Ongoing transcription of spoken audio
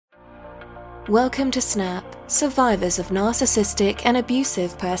Welcome to SNAP, Survivors of Narcissistic and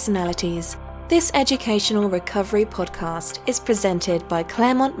Abusive Personalities. This educational recovery podcast is presented by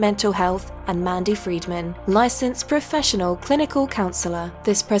Claremont Mental Health and Mandy Friedman, licensed professional clinical counselor.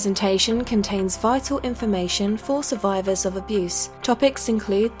 This presentation contains vital information for survivors of abuse. Topics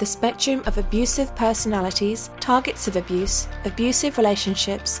include the spectrum of abusive personalities, targets of abuse, abusive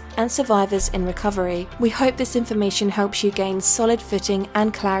relationships, and survivors in recovery. We hope this information helps you gain solid footing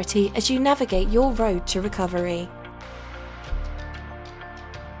and clarity as you navigate your road to recovery.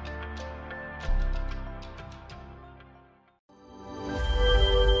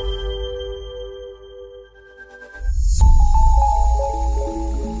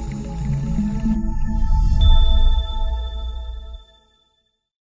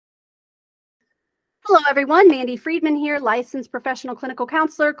 Hello, everyone. Mandy Friedman here, licensed professional clinical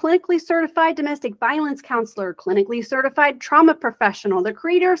counselor, clinically certified domestic violence counselor, clinically certified trauma professional, the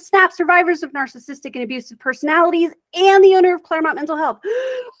creator of SNAP, Survivors of Narcissistic and Abusive Personalities, and the owner of Claremont Mental Health.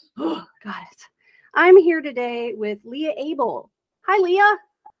 Oh, got it. I'm here today with Leah Abel. Hi, Leah.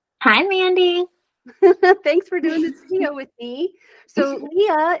 Hi, Mandy. Thanks for doing this video with me. So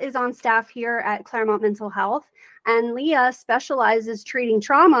Leah is on staff here at Claremont Mental Health, and Leah specializes treating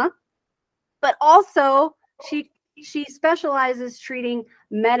trauma, but also she specializes treating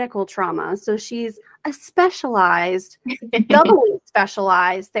medical trauma. So she's a specialized, doubly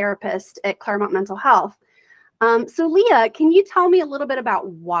specialized therapist at Claremont Mental Health. So Leah, can you tell me a little bit about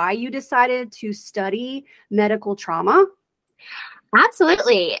why you decided to study medical trauma?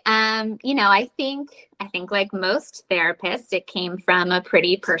 Absolutely. I think like most therapists, it came from a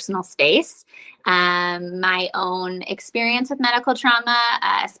pretty personal space. My own experience with medical trauma,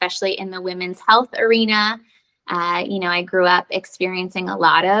 especially in the women's health arena. I grew up experiencing a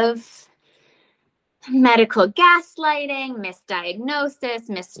lot of medical gaslighting, misdiagnosis,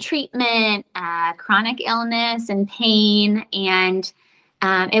 mistreatment, chronic illness and pain. And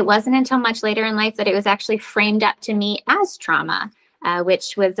it wasn't until much later in life that it was actually framed up to me as trauma,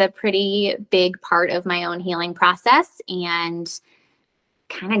 which was a pretty big part of my own healing process and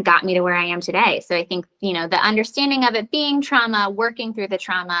kind of got me to where I am today. So I think, the understanding of it being trauma, working through the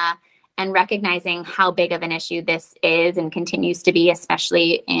trauma, and recognizing how big of an issue this is and continues to be,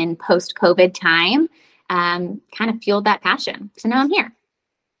 especially in post-COVID time, kind of fueled that passion. So now I'm here.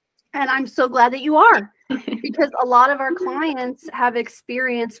 And I'm so glad that you are, because a lot of our clients have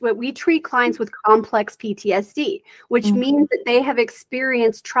experienced what we treat clients with complex PTSD, which means that they have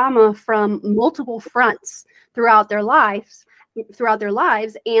experienced trauma from multiple fronts throughout their lives.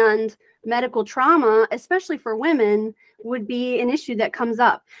 And medical trauma, especially for women, would be an issue that comes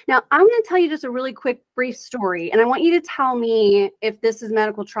up. Now, I'm going to tell you just a really quick, brief story, and I want you to tell me if this is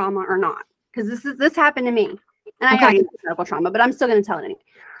medical trauma or not, because this happened to me, and I know it's medical trauma, but I'm still going to tell it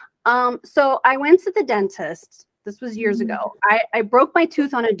anyway. So I went to the dentist. This was years ago. I broke my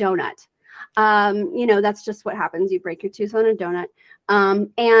tooth on a donut. That's just what happens. You break your tooth on a donut,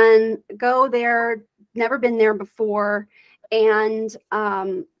 and go there. Never been there before. And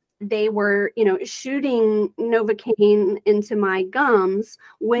they were, shooting Novocaine into my gums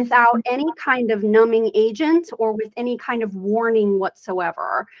without any kind of numbing agent or with any kind of warning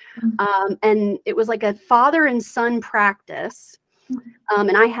whatsoever. And it was like a father and son practice.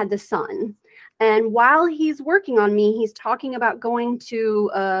 And I had the son. And while he's working on me, he's talking about going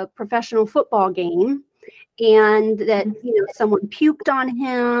to a professional football game, and that, someone puked on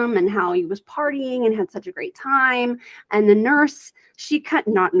him and how he was partying and had such a great time. And the nurse,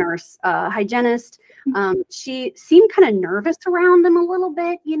 hygienist, she seemed kind of nervous around him a little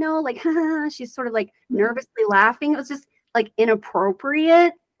bit, like, she's sort of like nervously laughing. It was just like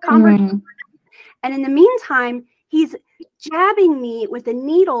inappropriate conversation. And in the meantime, he's jabbing me with a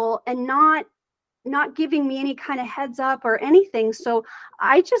needle and not giving me any kind of heads up or anything. So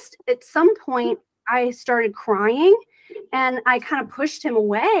I just, at some point, I started crying, and I kind of pushed him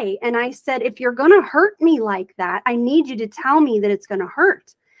away. And I said, if you're going to hurt me like that, I need you to tell me that it's going to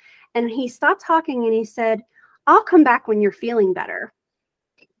hurt. And he stopped talking and he said, I'll come back when you're feeling better.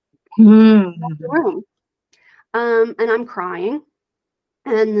 And I'm crying.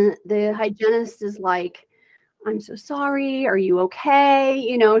 And the hygienist is like, I'm so sorry. Are you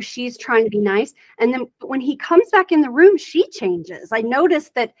okay? She's trying to be nice. And then when he comes back in the room, she changes. I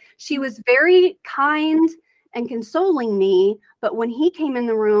noticed that she was very kind and consoling me, but when he came in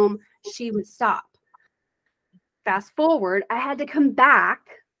the room, she would stop. Fast forward, I had to come back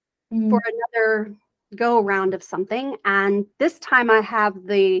for another go around of something. And this time I have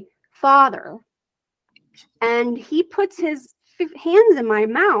the father, and he puts his hands in my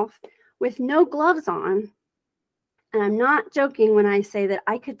mouth with no gloves on. And I'm not joking when I say that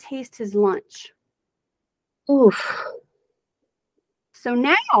I could taste his lunch. Oof. So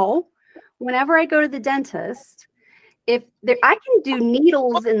now, whenever I go to the dentist, I can do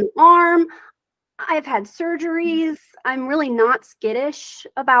needles in the arm. I've had surgeries. I'm really not skittish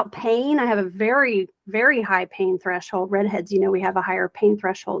about pain. I have a very, very high pain threshold. Redheads, we have a higher pain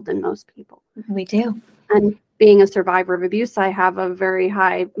threshold than most people. We do. And being a survivor of abuse, I have a very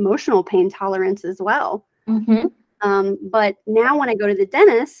high emotional pain tolerance as well. Mm-hmm. But now when I go to the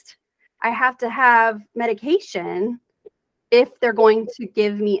dentist, I have to have medication if they're going to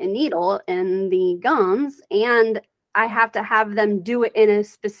give me a needle in the gums, and I have to have them do it in a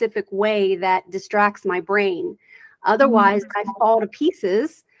specific way that distracts my brain. Otherwise, I fall to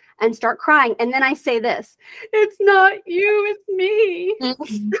pieces and start crying. And then I say this, it's not you, it's me.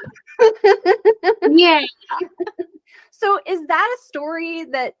 Yeah. So is that a story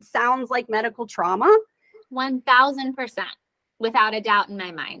that sounds like medical trauma? 1000%. Without a doubt in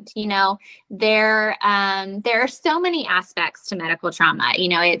my mind. There are so many aspects to medical trauma.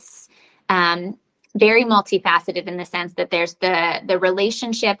 It's very multifaceted in the sense that there's the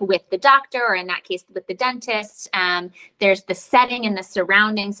relationship with the doctor, or in that case with the dentist. There's the setting and the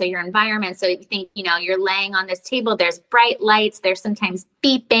surroundings, so your environment. So you think, you're laying on this table, there's bright lights, there's sometimes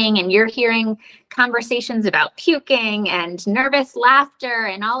beeping, and you're hearing conversations about puking and nervous laughter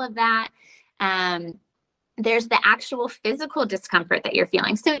and all of that. There's the actual physical discomfort that you're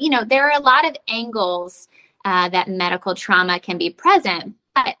feeling. So, there are a lot of angles that medical trauma can be present.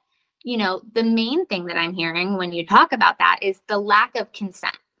 But, the main thing that I'm hearing when you talk about that is the lack of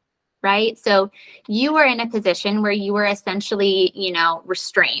consent, right? So you were in a position where you were essentially,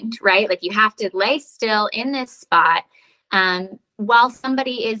 restrained, right? Like you have to lay still in this spot while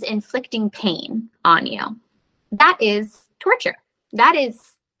somebody is inflicting pain on you. That is torture. That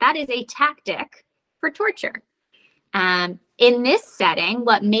is a tactic for torture. In this setting,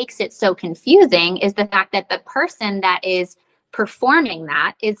 what makes it so confusing is the fact that the person that is performing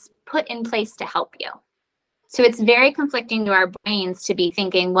that is put in place to help you. So it's very conflicting to our brains to be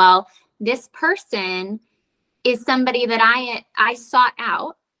thinking, well, this person is somebody that I sought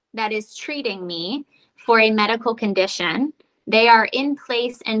out that is treating me for a medical condition. They are in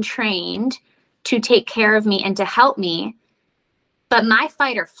place and trained to take care of me and to help me. But my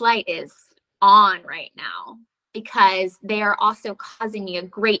fight or flight is on right now because they are also causing me a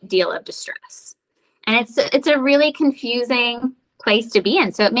great deal of distress. And it's a really confusing place to be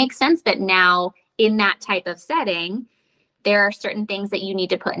in. So it makes sense that now in that type of setting, there are certain things that you need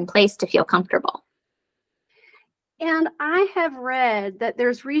to put in place to feel comfortable. And I have read that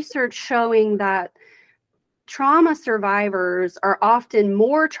there's research showing that trauma survivors are often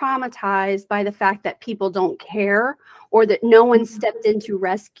more traumatized by the fact that people don't care or that no one stepped in to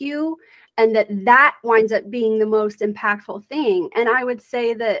rescue, and that winds up being the most impactful thing. And I would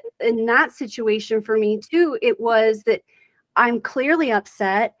say that in that situation for me too, it was that I'm clearly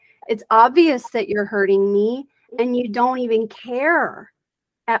upset. It's obvious that you're hurting me and you don't even care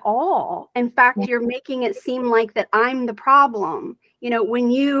at all. In fact, you're making it seem like that I'm the problem. When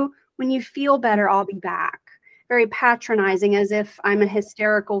you feel better, I'll be back. Very patronizing, as if I'm a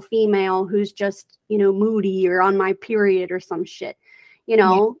hysterical female who's just, moody or on my period or some shit,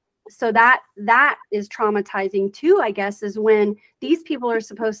 Yeah. So that is traumatizing too, I guess, is when these people are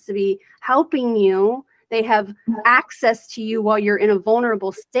supposed to be helping you. They have access to you while you're in a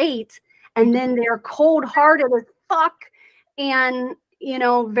vulnerable state, and then they're cold-hearted as fuck and,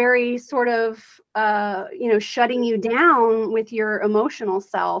 very sort of, shutting you down with your emotional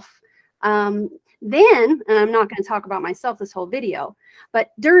self. Then, and I'm not going to talk about myself this whole video,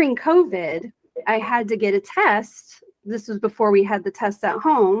 but during COVID, I had to get a test. This was before we had the tests at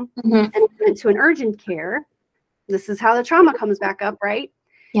home, and I went to an urgent care. This is how the trauma comes back up, right?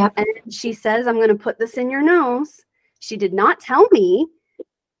 Yep. And she says, I'm going to put this in your nose. She did not tell me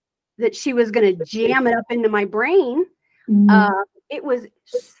that she was going to jam it up into my brain. It was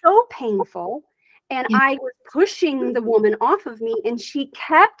so painful. And I was pushing the woman off of me, and she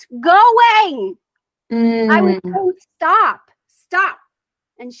kept going. I was told, stop.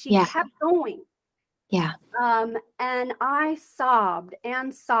 And she kept going. Yeah. And I sobbed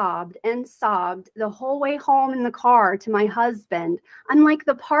and sobbed and sobbed the whole way home in the car to my husband. I'm like,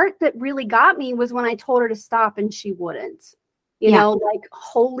 the part that really got me was when I told her to stop and she wouldn't, you know, like,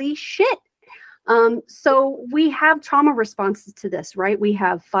 holy shit. So we have trauma responses to this, right? We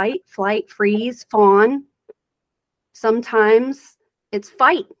have fight, flight, freeze, fawn. Sometimes it's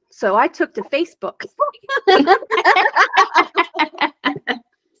fight. So I took to Facebook.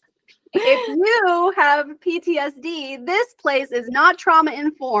 If you have PTSD, this place is not trauma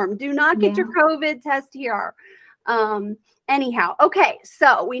informed. Do not get your COVID test here. Anyhow, okay,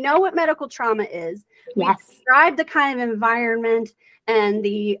 so we know what medical trauma is. We Yes. described the kind of environment and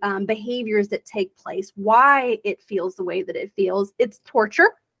the behaviors that take place, why it feels the way that it feels. It's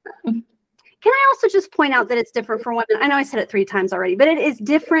torture. Mhm. Can I also just point out that it's different for women? I know I said it 3 times already, but it is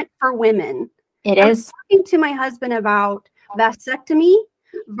different for women. It I is. was talking to my husband about vasectomy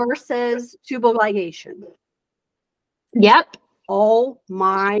versus tubal ligation. Yep. Oh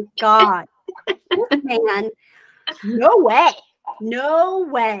my God. This man, no way. No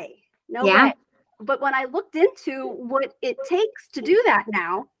way. No Yeah. way. But when I looked into what it takes to do that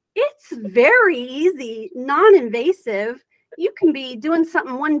now, it's very easy, non-invasive. You can be doing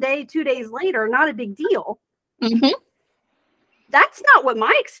something one day, 2 days later, not a big deal. Mm-hmm. That's not what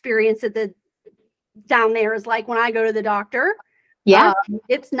my experience at the down there is like when I go to the doctor. Yeah.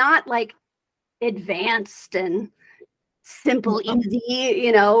 It's not like advanced and simple, easy,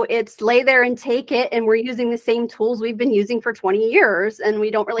 you know, it's lay there and take it. And we're using the same tools we've been using for 20 years. And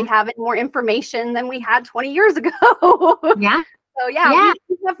we don't really have any more information than we had 20 years ago. Yeah. So yeah,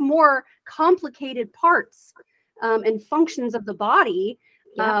 we have more complicated parts and functions of the body.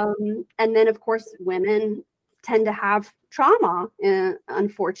 Yeah. And then of course, women tend to have trauma,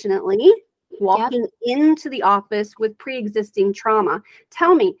 unfortunately, walking into the office with pre-existing trauma.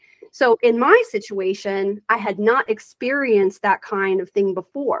 Tell me, so in my situation, I had not experienced that kind of thing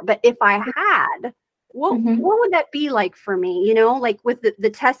before, but if I had, what would that be like for me? You know, like with the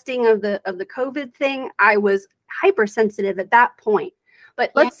testing of the COVID thing, I was hypersensitive at that point.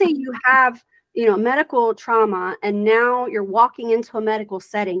 But let's say you have, you know, medical trauma and now you're walking into a medical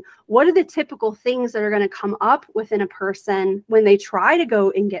setting. What are the typical things that are going to come up within a person when they try to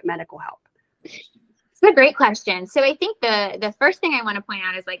go and get medical help? It's a great question. So I think the first thing I want to point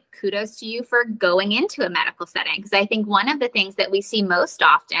out is like kudos to you for going into a medical setting. Because I think one of the things that we see most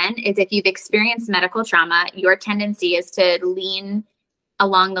often is if you've experienced medical trauma, your tendency is to lean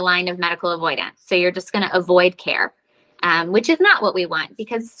along the line of medical avoidance. So you're just going to avoid care, which is not what we want.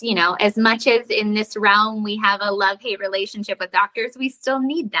 Because, you know, as much as in this realm we have a love-hate relationship with doctors, we still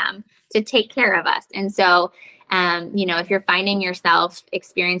need them to take care of us. And so you know, if you're finding yourself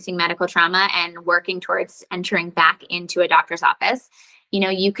experiencing medical trauma and working towards entering back into a doctor's office, you know,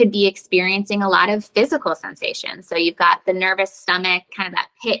 you could be experiencing a lot of physical sensations. So you've got the nervous stomach, kind of that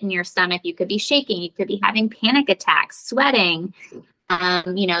pit in your stomach. You could be shaking. You could be having panic attacks, sweating.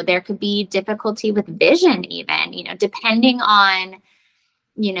 You know, there could be difficulty with vision even, you know, depending on,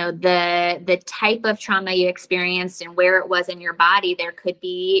 you know, the type of trauma you experienced and where it was in your body. There could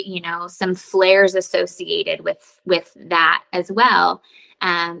be, you know, some flares associated with that as well.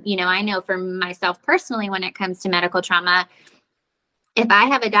 You know, I know for myself personally, when it comes to medical trauma, if I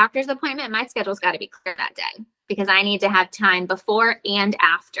have a doctor's appointment, my schedule's got to be clear that day because I need to have time before and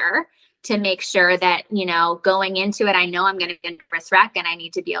after to make sure that, you know, going into it, I know I'm going to get a nervous wreck and I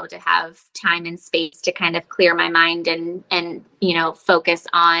need to be able to have time and space to kind of clear my mind and, you know, focus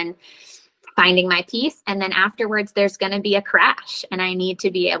on finding my peace. And then afterwards, there's going to be a crash and I need to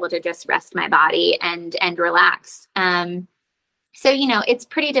be able to just rest my body and relax. So, you know, it's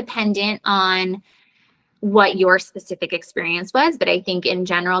pretty dependent on what your specific experience was. But I think in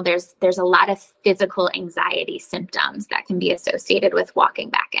general, there's a lot of physical anxiety symptoms that can be associated with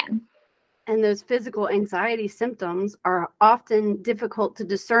walking back in. And those physical anxiety symptoms are often difficult to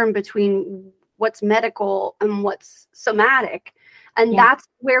discern between what's medical and what's somatic. And that's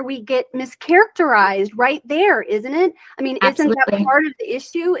where we get mischaracterized right there, isn't it? I mean, Absolutely. Isn't that part of the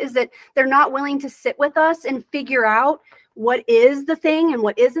issue is that they're not willing to sit with us and figure out what is the thing and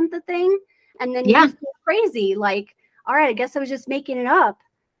what isn't the thing. And then you just feel crazy. Like, all right, I guess I was just making it up,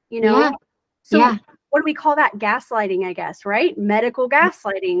 you know? Yeah. So what do we call that? Gaslighting, I guess, right? Medical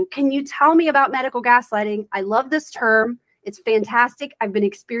gaslighting. Can you tell me about medical gaslighting? I love this term. It's fantastic. I've been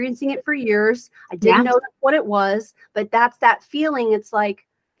experiencing it for years. I didn't know what it was, but that's that feeling. It's like,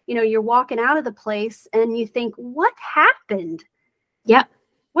 you know, you're walking out of the place and you think, what happened? Yep.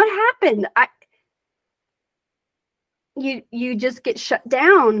 What happened? You just get shut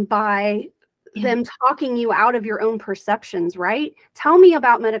down by them talking you out of your own perceptions, right? Tell me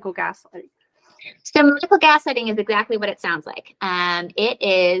about medical gaslighting. So medical gaslighting is exactly what it sounds like. It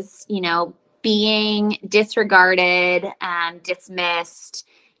is, you know, being disregarded, dismissed,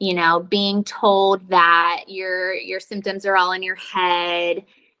 you know, being told that your symptoms are all in your head,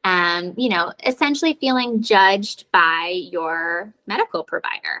 you know, essentially feeling judged by your medical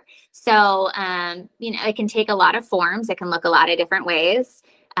provider. So, you know, it can take a lot of forms. It can look a lot of different ways.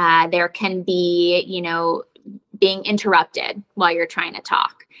 There can be, you know, being interrupted while you're trying to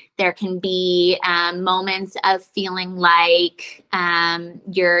talk. There can be moments of feeling like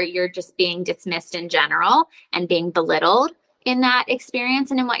you're just being dismissed in general and being belittled in that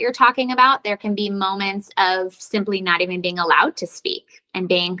experience and in what you're talking about. There can be moments of simply not even being allowed to speak and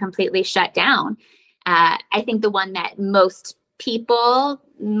being completely shut down. I think the one that most people,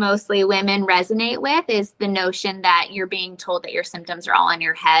 mostly women, resonate with is the notion that you're being told that your symptoms are all in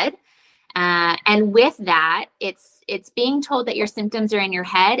your head. And with that, it's being told that your symptoms are in your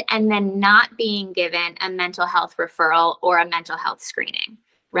head and then not being given a mental health referral or a mental health screening,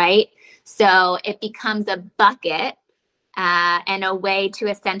 right? So it becomes a bucket and a way to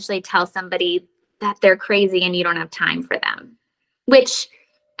essentially tell somebody that they're crazy and you don't have time for them, which,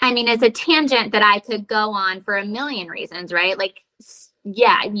 I mean, is a tangent that I could go on for a million reasons, right? Like,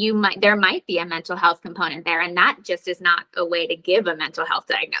 yeah, there might be a mental health component there, and that just is not a way to give a mental health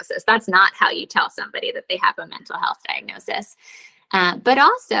diagnosis. That's not how you tell somebody that they have a mental health diagnosis. But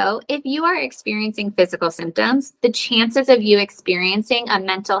also, if you are experiencing physical symptoms, the chances of you experiencing a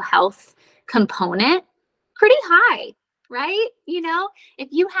mental health component, pretty high, right? You know, if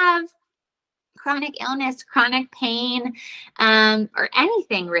you have chronic illness, chronic pain, or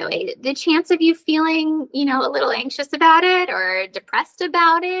anything really, the chance of you feeling, you know, a little anxious about it or depressed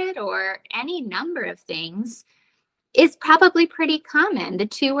about it or any number of things is probably pretty common. The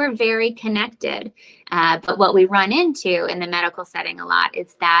two are very connected. But what we run into in the medical setting a lot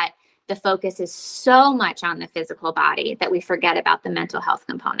is that the focus is so much on the physical body that we forget about the mental health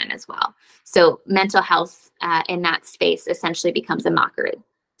component as well. So mental health in that space essentially becomes a mockery.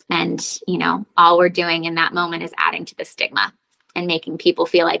 And, you know, all we're doing in that moment is adding to the stigma and making people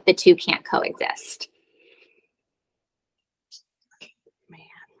feel like the two can't coexist.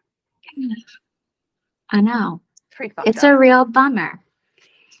 Man. I know. It's a real bummer.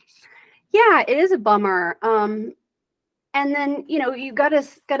 Yeah, it is a bummer. And then, you know, you gotta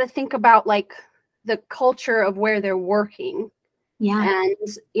think about like the culture of where they're working. Yeah. And,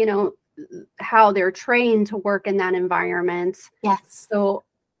 you know, how they're trained to work in that environment. Yes. So,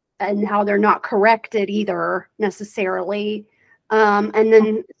 and how they're not corrected either necessarily. And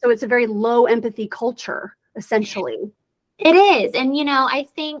then, so it's a very low empathy culture, essentially. It is. And, you know, I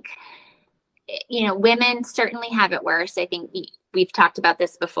think, you know, women certainly have it worse. I think we've talked about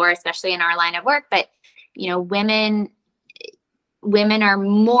this before, especially in our line of work, but, you know, women are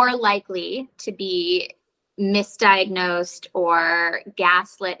more likely to be misdiagnosed or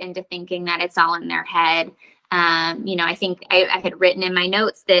gaslit into thinking that it's all in their head. You know, I think I had written in my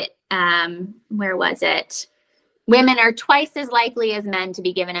notes that, where was it? Women are twice as likely as men to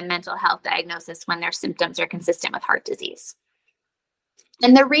be given a mental health diagnosis when their symptoms are consistent with heart disease.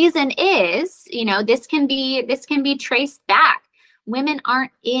 And the reason is, you know, this can be traced back. Women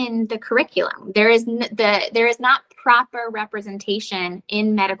aren't in the curriculum. There is not proper representation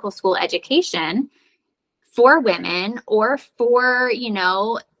in medical school education for women or for, you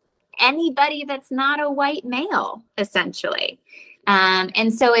know, anybody that's not a white male, essentially.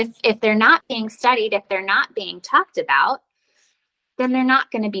 And so if they're not being studied, if they're not being talked about, then they're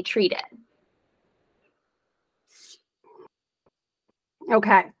not going to be treated.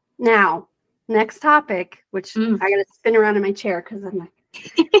 Okay. Now, next topic, which I got to spin around in my chair because I'm like,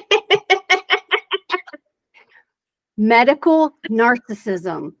 medical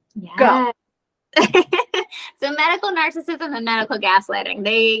narcissism. Yeah. Go. So medical narcissism and medical gaslighting,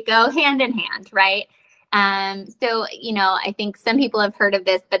 they go hand in hand, right? So, you know, I think some people have heard of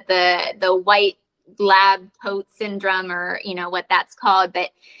this, but the white lab coat syndrome, or, you know, what that's called,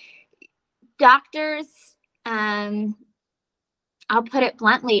 but doctors, I'll put it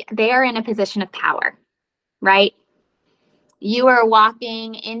bluntly, they are in a position of power, right? You are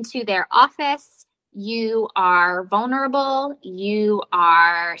walking into their office. You are vulnerable. You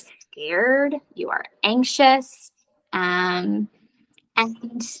are scared. You are anxious. And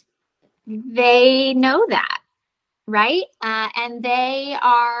they know that, right? And they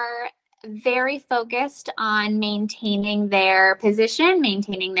are very focused on maintaining their position,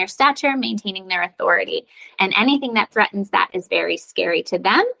 maintaining their stature, maintaining their authority. And anything that threatens that is very scary to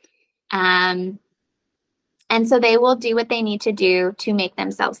them. And so they will do what they need to do to make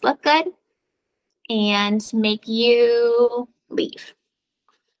themselves look good and make you leave,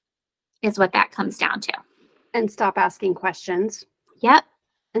 is what that comes down to. And stop asking questions. Yep.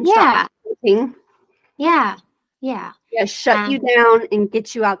 And stop asking. Yeah. Yeah. Yeah. Shut you down and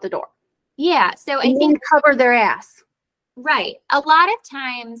get you out the door. Yeah. So I think cover their ass. Right. A lot of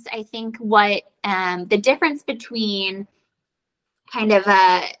times I think what the difference between kind of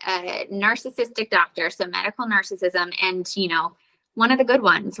a narcissistic doctor, so medical narcissism, and, you know, one of the good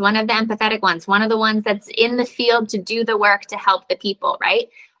ones, one of the empathetic ones, one of the ones that's in the field to do the work to help the people, right?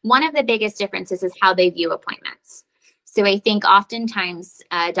 One of the biggest differences is how they view appointments. So I think oftentimes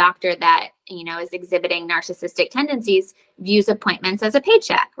a doctor that, is exhibiting narcissistic tendencies views appointments as a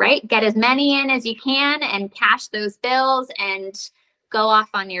paycheck, right? Get as many in as you can and cash those bills and go off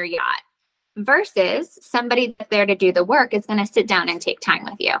on your yacht. Versus somebody that's there to do the work is going to sit down and take time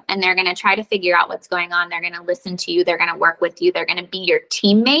with you. And they're going to try to figure out what's going on. They're going to listen to you. They're going to work with you. They're going to be your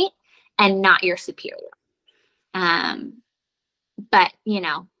teammate and not your superior. But,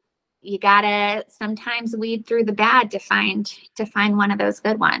 you gotta sometimes weed through the bad to find one of those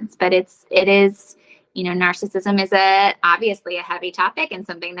good ones. But it is, narcissism is obviously a heavy topic and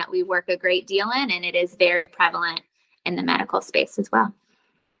something that we work a great deal in, and it is very prevalent in the medical space as well.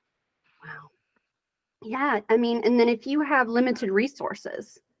 Wow. Yeah. I mean, and then if you have limited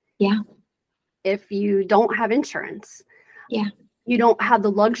resources, if you don't have insurance, you don't have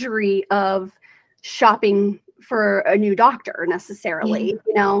the luxury of shopping for a new doctor necessarily,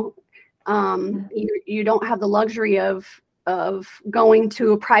 you don't have the luxury of going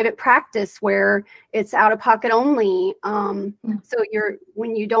to a private practice where it's out of pocket only. So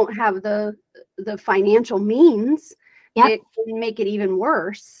when you don't have the financial means, it can make it even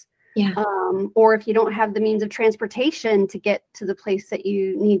worse. Or if you don't have the means of transportation to get to the place that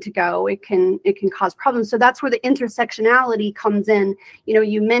you need to go, it can cause problems. So that's where the intersectionality comes in.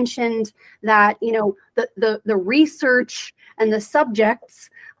 You mentioned that, the research and the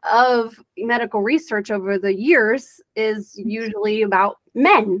subjects of medical research over the years is usually about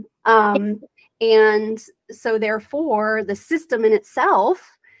men. And so therefore the system in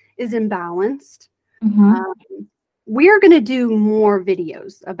itself is imbalanced. We're going to do more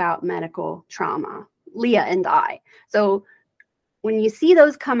videos about medical trauma, Leah and I. So when you see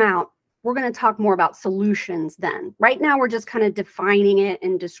those come out, we're going to talk more about solutions then. Right now, we're just kind of defining it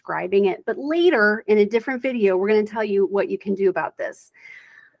and describing it. But later in a different video, we're going to tell you what you can do about this.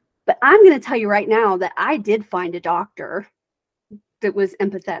 But I'm going to tell you right now that I did find a doctor that was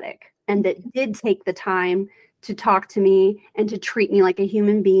empathetic and that did take the time to talk to me and to treat me like a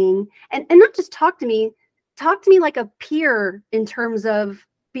human being. And not just talk to me like a peer in terms of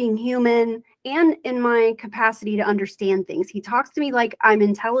being human and in my capacity to understand things. He talks to me like I'm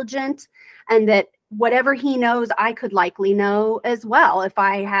intelligent and that whatever he knows, I could likely know as well if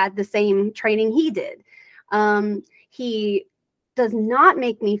I had the same training he did. He does not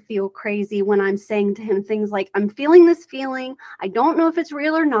make me feel crazy when I'm saying to him things like, I'm feeling this feeling. I don't know if it's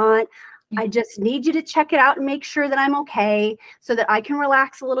real or not. I just need you to check it out and make sure that I'm okay so that I can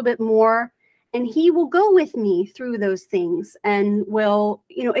relax a little bit more. And he will go with me through those things and will,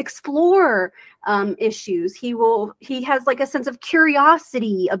 explore issues. He has like a sense of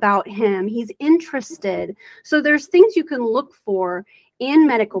curiosity about him. He's interested. So there's things you can look for in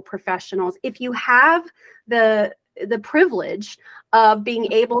medical professionals. If you have the privilege of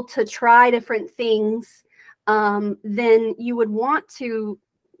being able to try different things, then you would want to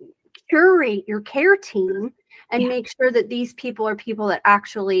curate your care team and make sure that these people are people that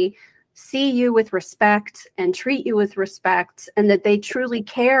actually see you with respect and treat you with respect, and that they truly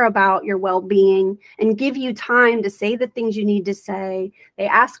care about your well-being and give you time to say the things you need to say. They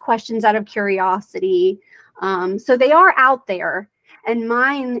ask questions out of curiosity. So they are out there. And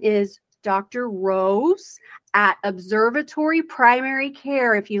mine is Dr. Rose at Observatory Primary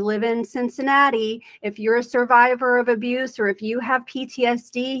Care. If you live in Cincinnati, if you're a survivor of abuse or if you have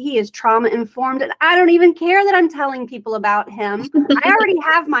PTSD, he is trauma informed. And I don't even care that I'm telling people about him. I already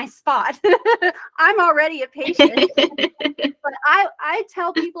have my spot. I'm already a patient. But I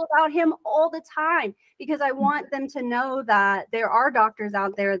tell people about him all the time because I want them to know that there are doctors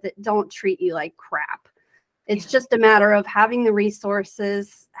out there that don't treat you like crap. It's just a matter of having the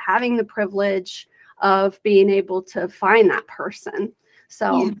resources, having the privilege of being able to find that person.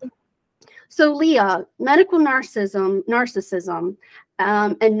 So Leah, medical narcissism,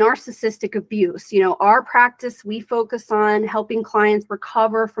 and narcissistic abuse. Our practice, we focus on helping clients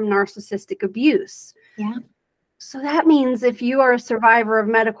recover from narcissistic abuse. Yeah. So that means if you are a survivor of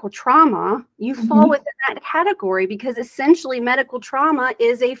medical trauma, you fall within that category because essentially medical trauma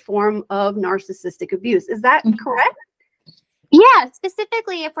is a form of narcissistic abuse. Is that correct? Yeah,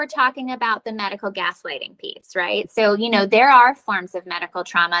 specifically if we're talking about the medical gaslighting piece, right? So, there are forms of medical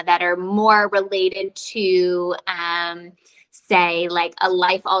trauma that are more related to, say, like a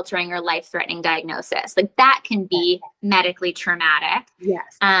life-altering or life-threatening diagnosis. Like that can be medically traumatic.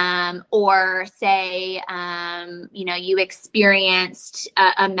 Yes. Or say, you experienced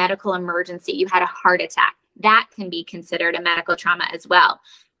a medical emergency. You had a heart attack. That can be considered a medical trauma as well.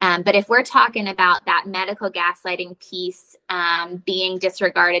 But if we're talking about that medical gaslighting piece, being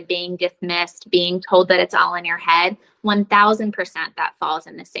disregarded, being dismissed, being told that it's all in your head, 1000% that falls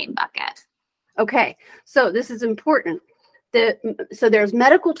in the same bucket. Okay, so this is important. So there's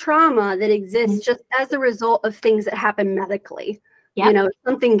medical trauma that exists just as a result of things that happen medically. Yep. You know,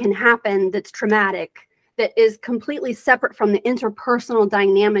 something can happen that's traumatic that is completely separate from the interpersonal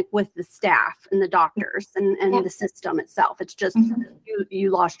dynamic with the staff and the doctors and the system itself. It's just you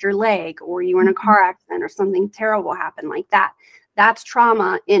lost your leg, or you were in a car accident, or something terrible happened like that. That's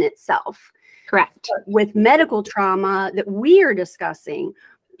trauma in itself. Correct. But with medical trauma that we are discussing,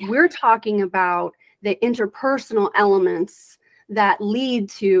 we're talking about the interpersonal elements that lead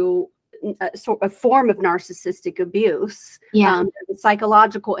to a form of narcissistic abuse. The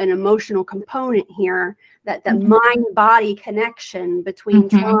psychological and emotional component here, that the mind-body connection between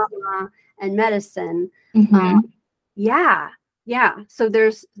trauma and medicine. So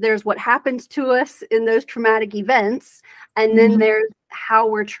there's what happens to us in those traumatic events, and then there's how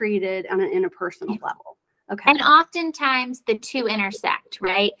we're treated on an interpersonal level. Okay. And oftentimes the two intersect,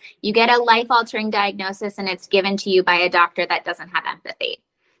 right? You get a life-altering diagnosis and it's given to you by a doctor that doesn't have empathy.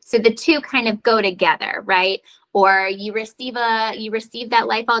 So the two kind of go together, right? Or you receive that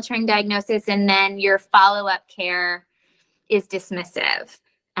life-altering diagnosis, and then your follow-up care is dismissive.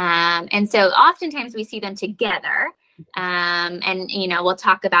 And so oftentimes we see them together. And you know, we'll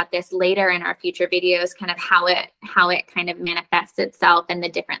talk about this later in our future videos, kind of how it kind of manifests itself and the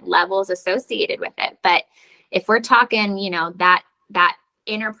different levels associated with it. But if we're talking, you know, that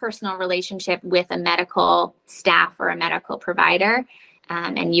interpersonal relationship with a medical staff or a medical provider,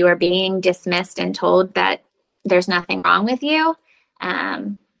 and you are being dismissed and told that there's nothing wrong with you,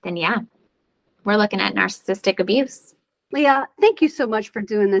 then yeah, we're looking at narcissistic abuse. Leah, thank you so much for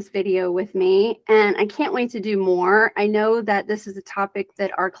doing this video with me, and I can't wait to do more. I know that this is a topic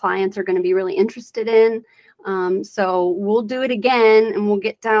that our clients are going to be really interested in, so we'll do it again, and we'll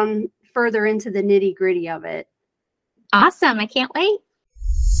get down further into the nitty-gritty of it. Awesome. I can't wait.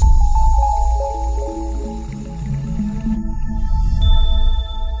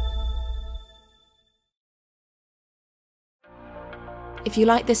 If you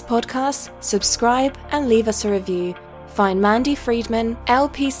like this podcast, subscribe and leave us a review. Find Mandy Friedman,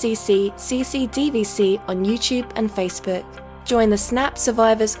 LPCC, CCDVC on YouTube and Facebook. Join the SNAP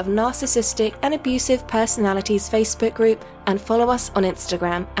Survivors of Narcissistic and Abusive Personalities Facebook group and follow us on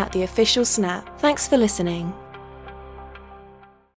Instagram @theofficialsnap. Thanks for listening.